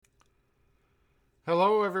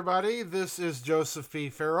Hello, everybody. This is Joseph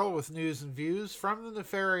P. Farrell with news and views from the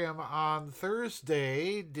Nefarium on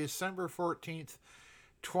Thursday, December 14th,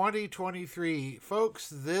 2023.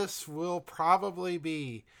 Folks, this will probably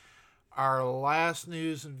be our last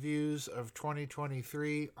news and views of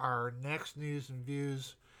 2023. Our next news and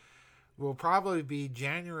views will probably be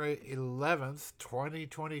January 11th,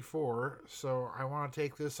 2024. So I want to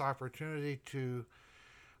take this opportunity to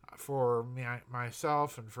for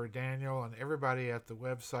myself and for Daniel and everybody at the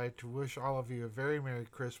website to wish all of you a very Merry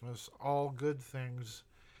Christmas, all good things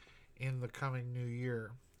in the coming new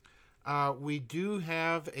year. We do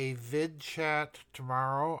have a vid chat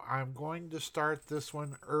tomorrow. I'm going to start this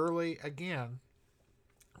one early again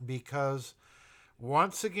because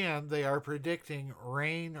once again they are predicting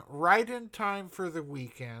rain right in time for the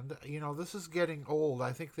weekend. This is getting old.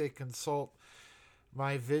 I think they consult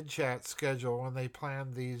my vid chat schedule when they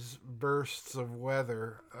plan these bursts of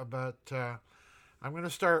weather. But I'm going to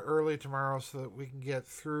start early tomorrow so that we can get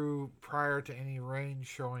through prior to any rain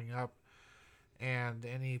showing up and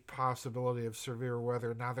any possibility of severe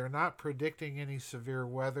weather. Now, they're not predicting any severe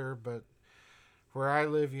weather, but where I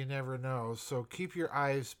live, you never know. So keep your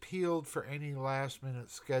eyes peeled for any last minute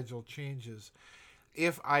schedule changes.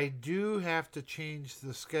 If I do have to change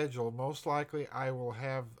the schedule, most likely I will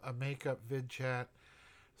have a makeup vid chat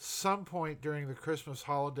some point during the Christmas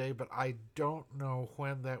holiday, but I don't know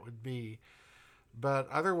when that would be. But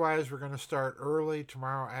otherwise, we're going to start early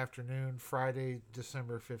tomorrow afternoon, Friday,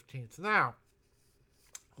 December 15th. Now,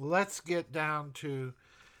 let's get down to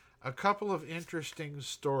a couple of interesting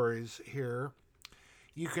stories here.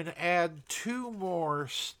 You can add two more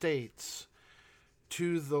states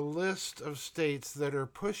to the list of states that are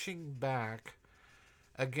pushing back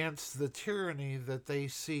against the tyranny that they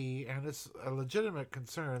see, and it's a legitimate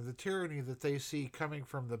concern, the tyranny that they see coming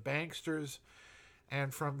from the banksters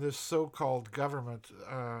and from this so-called government.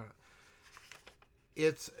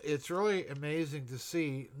 It's really amazing to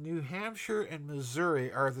see. New Hampshire and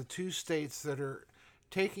Missouri are the two states that are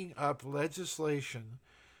taking up legislation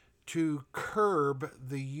to curb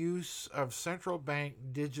the use of central bank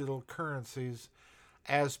digital currencies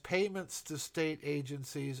as payments to state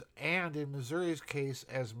agencies, and in Missouri's case,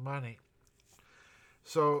 as money.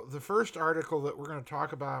 So the first article that we're going to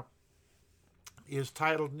talk about is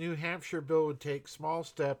titled New Hampshire Bill Would Take Small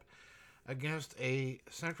Step Against a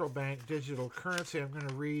Central Bank Digital Currency. I'm going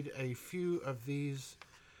to read a few of these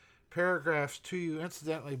paragraphs to you.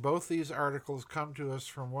 Incidentally, both these articles come to us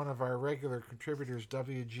from one of our regular contributors,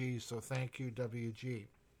 WG, so thank you, WG.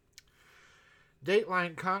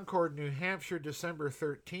 Dateline Concord, New Hampshire, December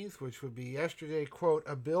 13th, which would be yesterday, quote,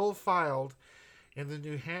 a bill filed in the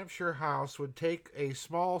New Hampshire House would take a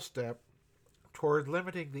small step toward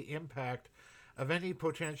limiting the impact of any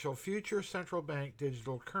potential future central bank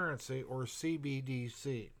digital currency, or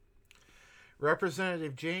CBDC.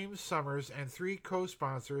 Representative James Summers and three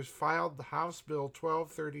co-sponsors filed the House Bill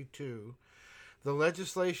 1232. The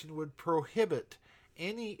legislation would prohibit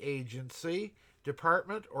any agency,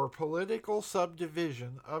 department, or political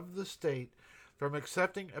subdivision of the state from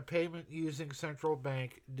accepting a payment using central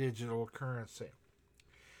bank digital currency.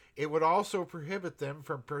 It would also prohibit them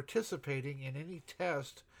from participating in any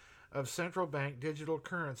test of central bank digital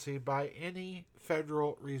currency by any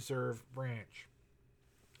Federal Reserve branch.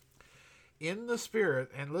 In the spirit,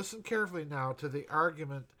 and listen carefully now to the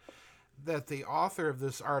argument that the author of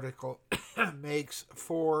this article makes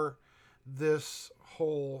for this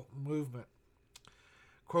whole movement.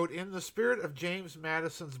 Quote, in the spirit of James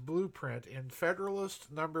Madison's blueprint in Federalist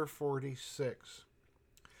Number 46,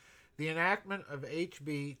 the enactment of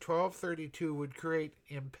HB 1232 would create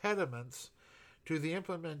impediments to the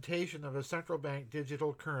implementation of a central bank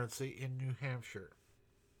digital currency in New Hampshire.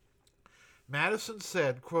 Madison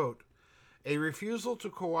said, quote, a refusal to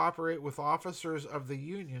cooperate with officers of the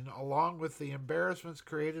Union, along with the embarrassments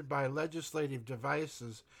created by legislative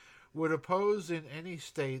devices, would oppose in any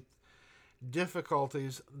state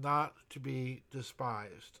difficulties not to be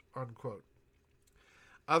despised, unquote.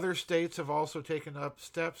 Other states have also taken up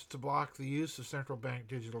steps to block the use of central bank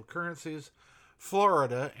digital currencies.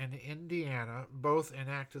 Florida and Indiana both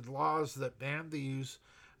enacted laws that banned the use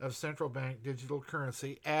of central bank digital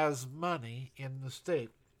currency as money in the state.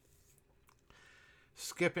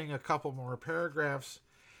 Skipping a couple more paragraphs,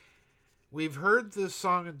 we've heard this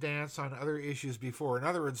song and dance on other issues before. In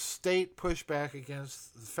other words, state pushback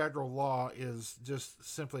against federal law is just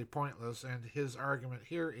simply pointless, and his argument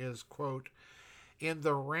here is, quote, in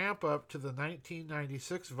the ramp up to the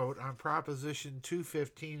 1996 vote on Proposition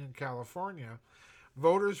 215 in California,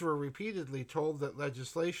 voters were repeatedly told that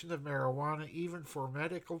legislation of marijuana, even for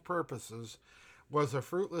medical purposes, was a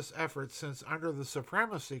fruitless effort, since under the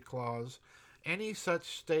Supremacy Clause, any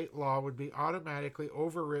such state law would be automatically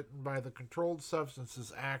overwritten by the Controlled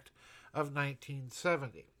Substances Act of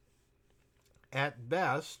 1970. At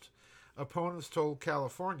best, opponents told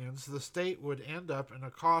Californians the state would end up in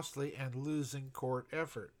a costly and losing court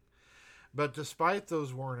effort. But despite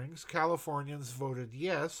those warnings, Californians voted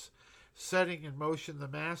yes, setting in motion the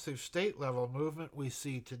massive state-level movement we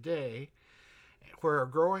see today, where a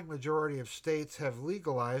growing majority of states have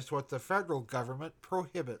legalized what the federal government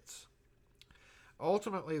prohibits.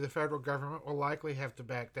 Ultimately, the federal government will likely have to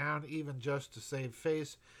back down, even just to save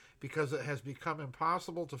face, because it has become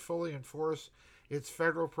impossible to fully enforce its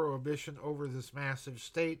federal prohibition over this massive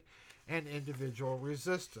state and individual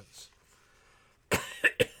resistance.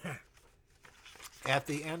 At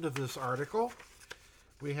the end of this article,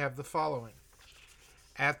 we have the following.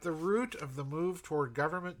 At the root of the move toward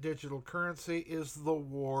government digital currency is the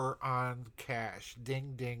war on cash.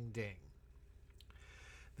 Ding, ding, ding.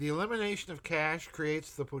 The elimination of cash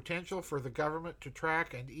creates the potential for the government to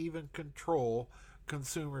track and even control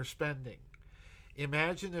consumer spending.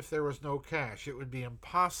 Imagine if there was no cash. It would be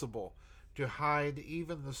impossible to hide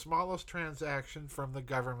even the smallest transaction from the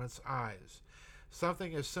government's eyes.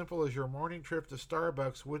 Something as simple as your morning trip to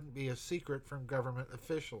Starbucks wouldn't be a secret from government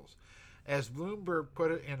officials. As Bloomberg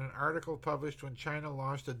put it in an article published when China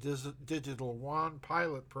launched a digital yuan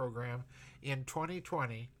pilot program in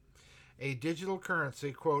 2020, a digital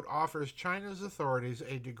currency, quote, offers China's authorities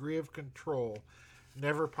a degree of control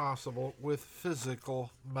never possible with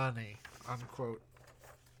physical money, unquote.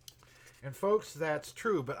 And folks, that's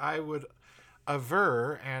true, but I would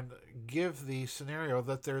aver and give the scenario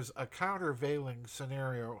that there's a countervailing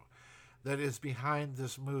scenario that is behind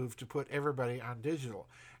this move to put everybody on digital,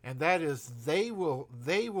 and that is they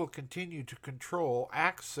will continue to control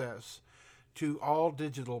access to all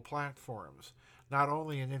digital platforms, not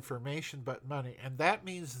only in information but money, and that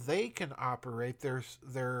means they can operate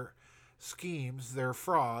their schemes, their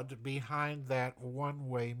fraud, behind that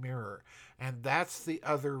one-way mirror. And that's the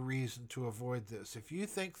other reason to avoid this. If you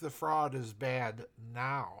think the fraud is bad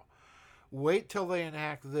now, wait till they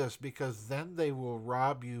enact this, because then they will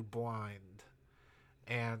rob you blind.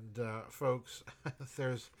 And folks,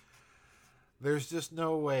 there's just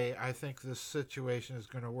no way I think this situation is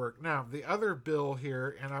going to work. Now, the other bill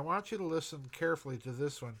here, and I want you to listen carefully to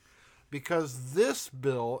this one, because this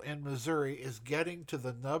bill in Missouri is getting to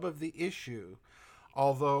the nub of the issue,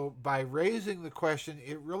 although by raising the question,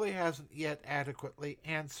 it really hasn't yet adequately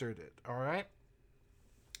answered it. All right?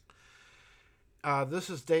 This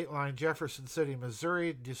is Dateline, Jefferson City,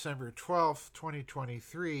 Missouri, December 12th,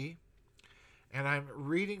 2023, and I'm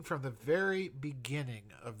reading from the very beginning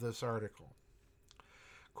of this article.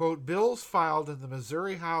 Quote, bills filed in the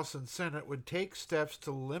Missouri House and Senate would take steps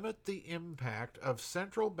to limit the impact of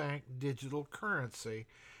central bank digital currency,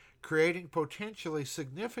 creating potentially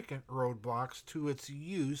significant roadblocks to its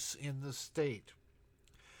use in the state.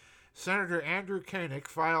 Senator Andrew Koenig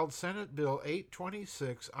filed Senate Bill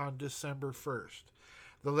 826 on December 1st.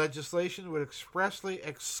 The legislation would expressly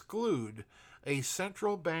exclude a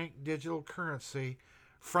central bank digital currency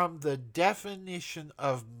from the definition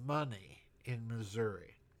of money in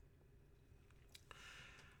Missouri.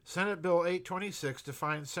 Senate Bill 826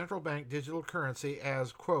 defines central bank digital currency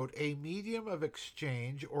as, quote, a medium of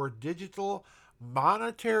exchange or digital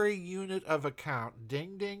monetary unit of account,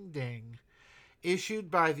 ding, ding, ding,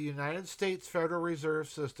 issued by the United States Federal Reserve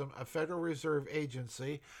System, a Federal Reserve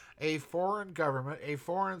agency, a foreign government, a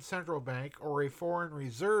foreign central bank, or a foreign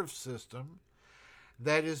reserve system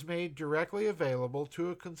that is made directly available to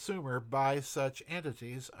a consumer by such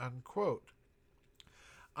entities, unquote.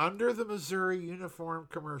 Under the Missouri Uniform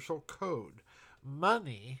Commercial Code,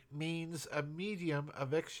 money means a medium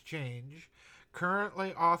of exchange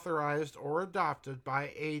currently authorized or adopted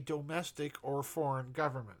by a domestic or foreign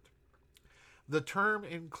government. The term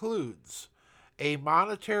includes a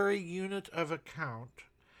monetary unit of account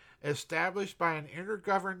established by an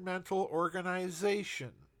intergovernmental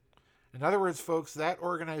organization. In other words, folks, that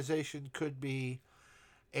organization could be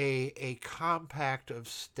a compact of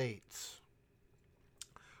states,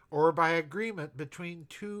 or by agreement between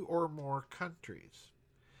two or more countries.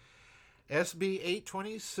 SB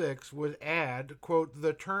 826 would add, quote,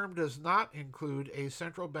 the term does not include a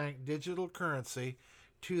central bank digital currency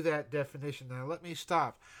to that definition. Now let me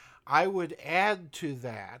stop. I would add to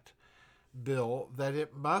that bill that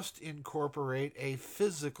it must incorporate a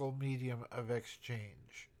physical medium of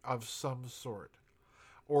exchange of some sort,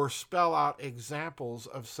 or spell out examples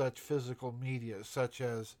of such physical media, such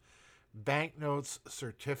as banknotes,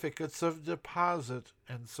 certificates of deposit,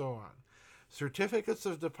 and so on. Certificates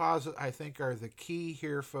of deposit, I think, are the key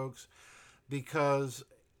here, folks, because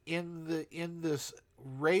in this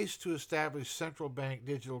race to establish central bank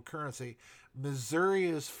digital currency, Missouri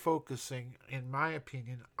is focusing, in my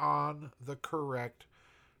opinion, on the correct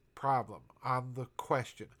problem, on the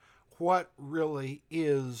question. What really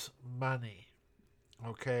is money?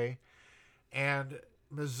 Okay? And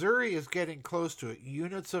Missouri is getting close to it.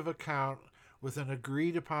 Units of account with an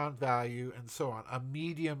agreed upon value and so on, a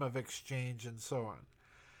medium of exchange and so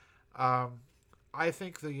on. I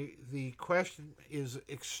think the question is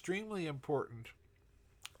extremely important,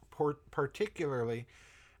 particularly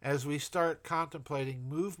as we start contemplating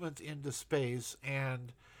movement into space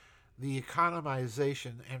and the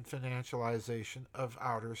economization and financialization of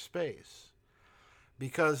outer space.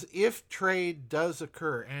 Because if trade does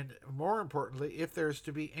occur, and more importantly, if there's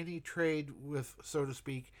to be any trade with, so to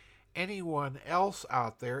speak, anyone else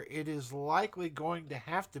out there, it is likely going to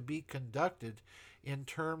have to be conducted in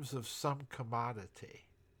terms of some commodity.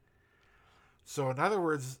 So, in other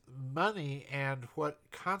words, money and what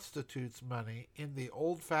constitutes money in the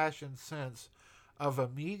old fashioned sense of a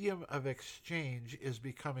medium of exchange is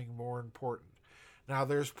becoming more important. Now,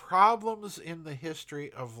 there's problems in the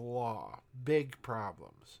history of law, big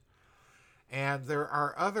problems. And there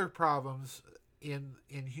are other problems in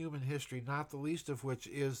human history, not the least of which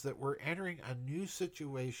is that we're entering a new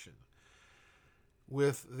situation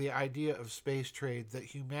with the idea of space trade that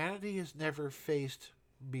humanity has never faced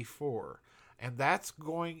before. And that's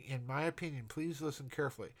going, in my opinion, please listen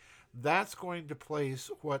carefully, that's going to place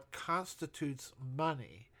what constitutes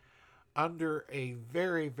money under a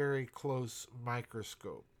very, very close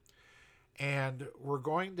microscope. And we're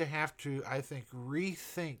going to have to, I think,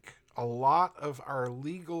 rethink a lot of our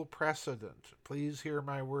legal precedent. Please hear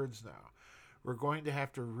my words now. We're going to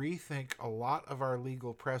have to rethink a lot of our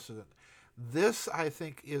legal precedent. This, I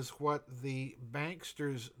think, is what the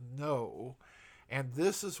banksters know, and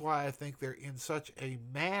this is why I think they're in such a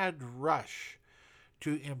mad rush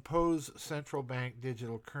to impose central bank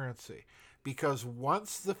digital currency. Because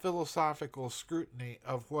once the philosophical scrutiny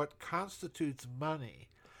of what constitutes money,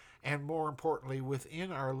 and more importantly,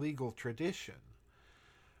 within our legal tradition,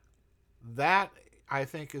 that, I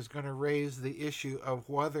think, is going to raise the issue of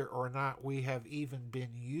whether or not we have even been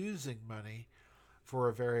using money for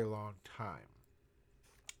a very long time.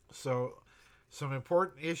 So, some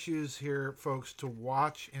important issues here, folks, to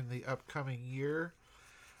watch in the upcoming year.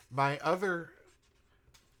 My other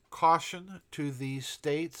caution to these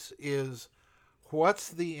states is, what's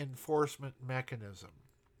the enforcement mechanism?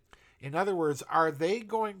 In other words, are they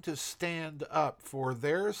going to stand up for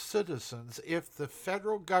their citizens if the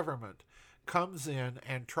federal government comes in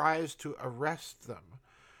and tries to arrest them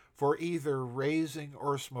for either raising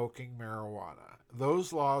or smoking marijuana?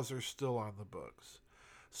 Those laws are still on the books.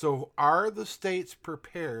 So are the states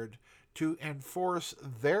prepared to enforce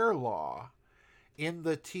their law in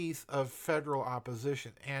the teeth of federal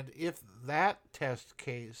opposition? And if that test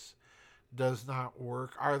case does not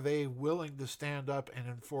work, are they willing to stand up and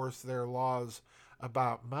enforce their laws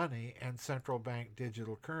about money and central bank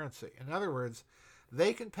digital currency? In other words,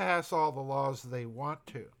 they can pass all the laws they want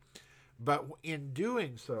to, but in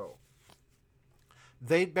doing so,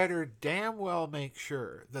 they'd better damn well make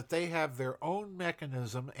sure that they have their own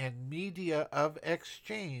mechanism and media of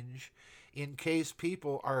exchange in case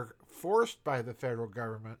people are forced by the federal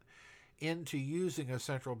government into using a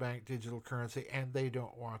central bank digital currency and they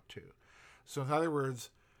don't want to. So in other words,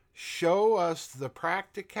 show us the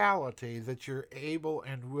practicality that you're able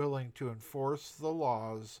and willing to enforce the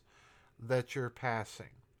laws that you're passing.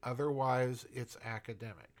 Otherwise, it's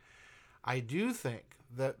academic. I do think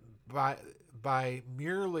that by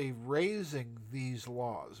merely raising these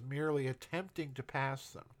laws, merely attempting to pass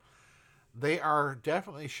them, they are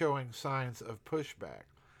definitely showing signs of pushback.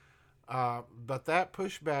 But that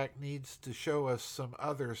pushback needs to show us some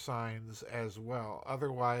other signs as well.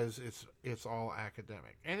 Otherwise, it's all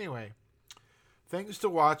academic. Anyway, things to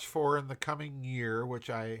watch for in the coming year, which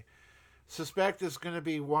I suspect is going to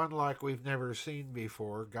be one like we've never seen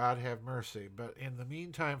before. God have mercy. But in the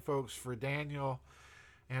meantime, folks, for Daniel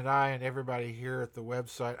and I and everybody here at the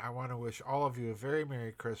website, I want to wish all of you a very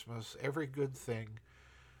Merry Christmas, every good thing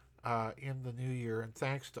in the new year. And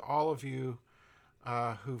thanks to all of you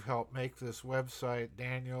who've helped make this website,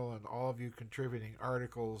 Daniel, and all of you contributing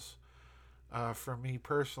articles from me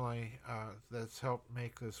personally that's helped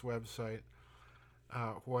make this website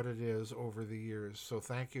what it is over the years. So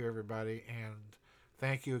thank you, everybody, and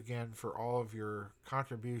thank you again for all of your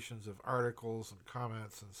contributions of articles and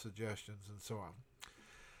comments and suggestions and so on.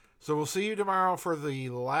 So we'll see you tomorrow for the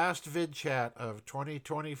last vid chat of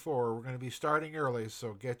 2024. We're going to be starting early,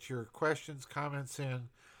 so get your questions, comments in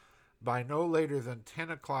by no later than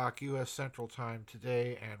 10 o'clock U.S. Central Time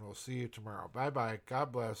today, and we'll see you tomorrow. Bye-bye.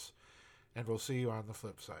 God bless, and we'll see you on the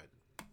flip side.